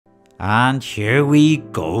And here we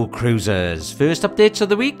go, cruisers. First updates of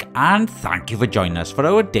the week, and thank you for joining us for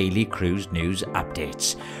our daily cruise news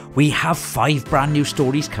updates. We have 5 brand new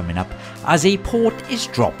stories coming up as a port is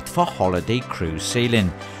dropped for holiday cruise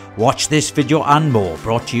sailing. Watch this video and more,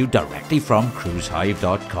 brought to you directly from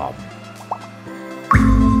cruisehive.com.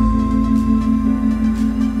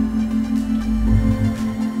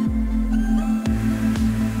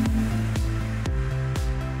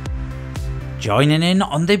 Joining in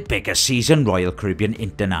on the biggest season Royal Caribbean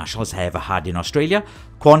Internationals ever had in Australia,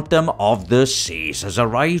 Quantum of the Seas has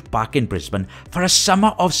arrived back in Brisbane for a summer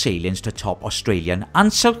of sailings to top Australian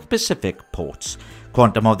and South Pacific ports.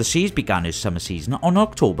 Quantum of the Seas began his summer season on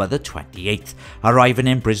October the 28th, arriving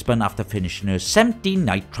in Brisbane after finishing her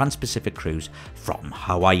 17-night Trans-Pacific cruise from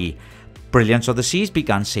Hawaii. Brilliance of the Seas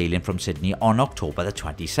began sailing from Sydney on October the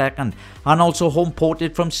 22nd, and also home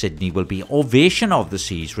ported from Sydney will be Ovation of the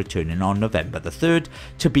Seas, returning on November the 3rd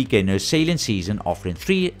to begin her sailing season, offering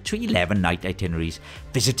 3 to 11 night itineraries,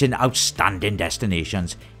 visiting outstanding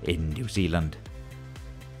destinations in New Zealand.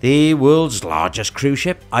 The world's largest cruise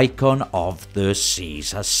ship, Icon of the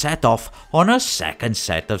Seas, has set off on her second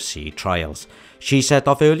set of sea trials. She set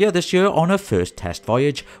off earlier this year on her first test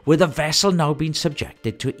voyage, with the vessel now being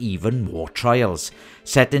subjected to even more trials.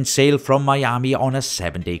 Setting sail from Miami on a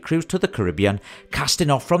 7-day cruise to the Caribbean, casting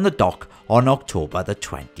off from the dock on October the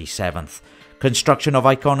 27th. Construction of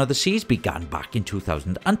Icon of the Seas began back in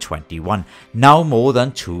 2021, now more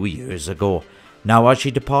than 2 years ago. Now, as she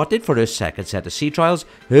departed for her second set of sea trials,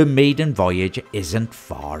 her maiden voyage isn't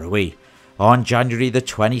far away. On January the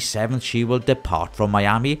 27th, she will depart from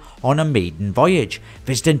Miami on a maiden voyage,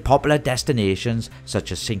 visiting popular destinations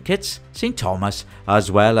such as St. Kitts, St. Thomas, as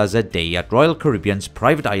well as a day at Royal Caribbean's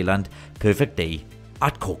private island, Perfect Day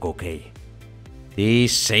at Coco Cay. The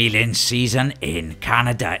sailing season in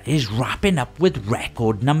Canada is wrapping up with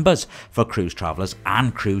record numbers for cruise travellers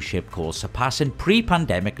and cruise ship calls, surpassing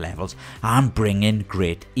pre-pandemic levels and bringing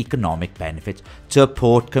great economic benefits to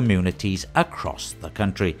port communities across the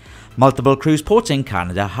country. Multiple cruise ports in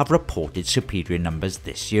Canada have reported superior numbers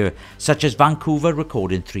this year, such as Vancouver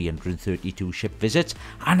recording 332 ship visits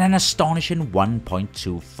and an astonishing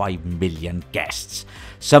 1.25 million guests.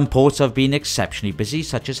 Some ports have been exceptionally busy,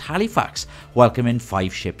 such as Halifax, welcoming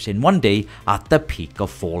 5 ships in one day at the peak of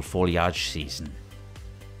fall foliage season.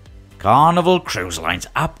 Carnival Cruise Line's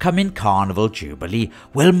upcoming Carnival Jubilee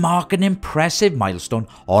will mark an impressive milestone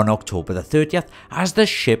on October the 30th as the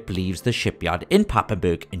ship leaves the shipyard in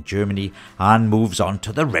Papenburg in Germany and moves on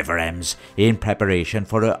to the River Ems in preparation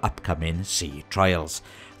for her upcoming sea trials.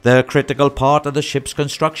 The critical part of the ship's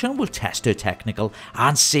construction will test her technical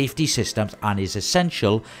and safety systems and is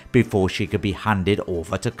essential before she can be handed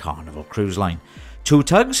over to Carnival Cruise Line. 2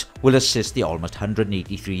 tugs will assist the almost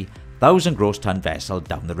 183,000 gross ton vessel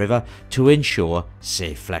down the river to ensure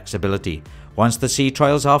safe flexibility. Once the sea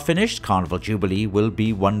trials are finished, Carnival Jubilee will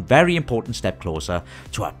be one very important step closer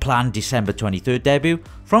to a planned December 23rd debut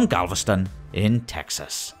from Galveston in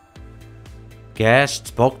Texas. Guests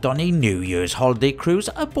booked on a New Year's holiday cruise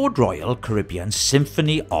aboard Royal Caribbean's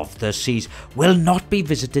Symphony of the Seas will not be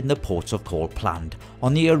visiting the ports of call planned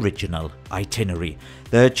on the original itinerary.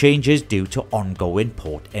 The change is due to ongoing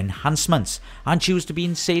port enhancements, and choose to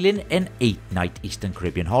be sailing an 8-night Eastern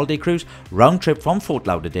Caribbean holiday cruise round trip from Fort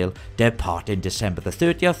Lauderdale, departing December the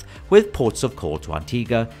 30th, with ports of call to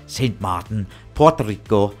Antigua, St. Martin, Puerto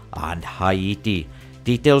Rico and Haiti.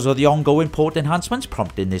 Details of the ongoing port enhancements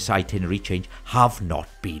prompting this itinerary change have not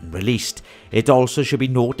been released. It also should be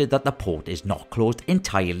noted that the port is not closed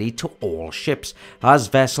entirely to all ships, as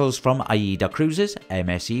vessels from AIDA Cruises,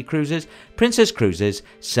 MSC Cruises, Princess Cruises,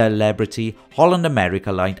 Celebrity, Holland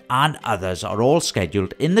America Line and others are all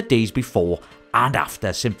scheduled in the days before and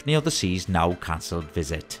after Symphony of the Seas' now cancelled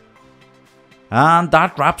visit. And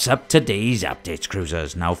that wraps up today's updates,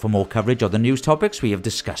 cruisers. Now, for more coverage of the news topics we have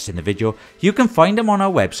discussed in the video, you can find them on our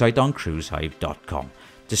website on cruisehive.com.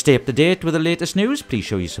 To stay up to date with the latest news, please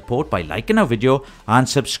show your support by liking our video and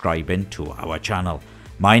subscribing to our channel.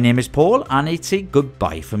 My name is Paul, and it's a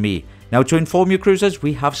goodbye for me. Now, to inform you, cruisers,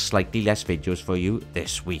 we have slightly less videos for you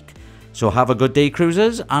this week. So have a good day,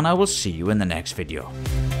 cruisers, and I will see you in the next video.